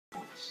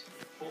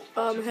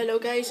Hello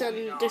guys,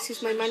 and this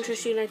is my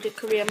Manchester United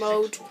career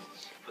mode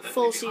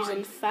full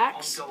season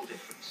facts.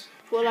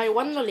 Well, I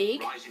won the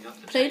league,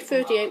 played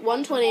 38,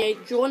 won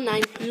 28, drawn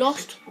 9,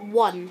 lost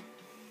 1.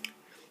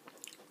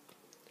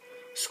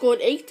 Scored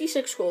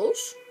 86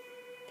 goals.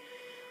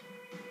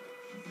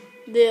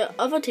 The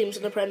other teams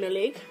in the Premier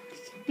League,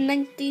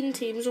 19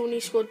 teams only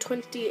scored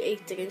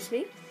 28 against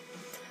me.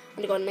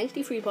 And I got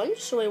 93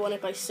 points, so I won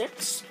it by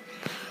 6.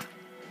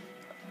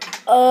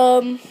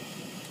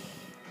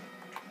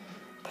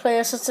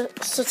 Player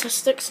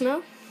statistics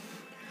now.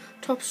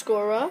 Top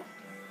scorer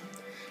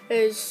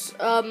is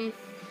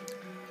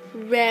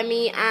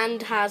Remy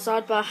and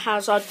Hazard, but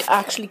Hazard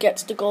actually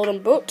gets the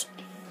golden boot.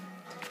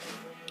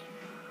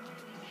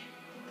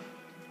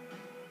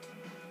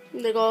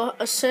 They got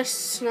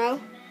assists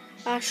now.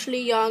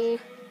 Ashley Young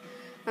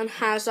and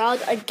Hazard.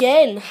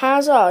 Again,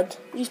 Hazard.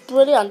 He's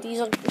brilliant.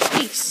 He's a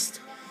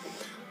beast.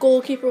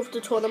 Goalkeeper of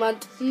the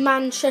tournament,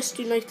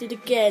 Manchester United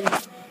again.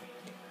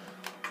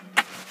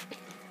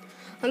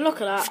 And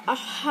look at that.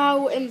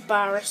 How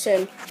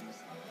embarrassing.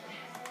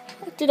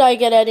 Did I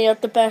get any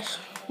of the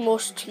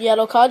most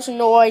yellow cards?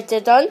 No, I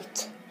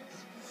didn't.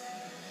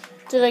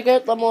 Did I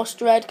get the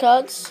most red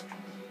cards?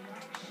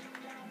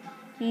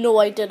 No,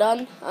 I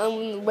didn't.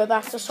 And we're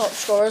back to top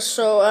scorers.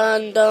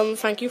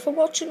 Thank you for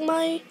watching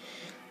my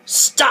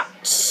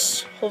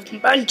stats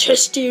of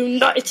Manchester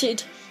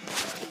United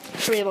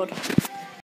career mode.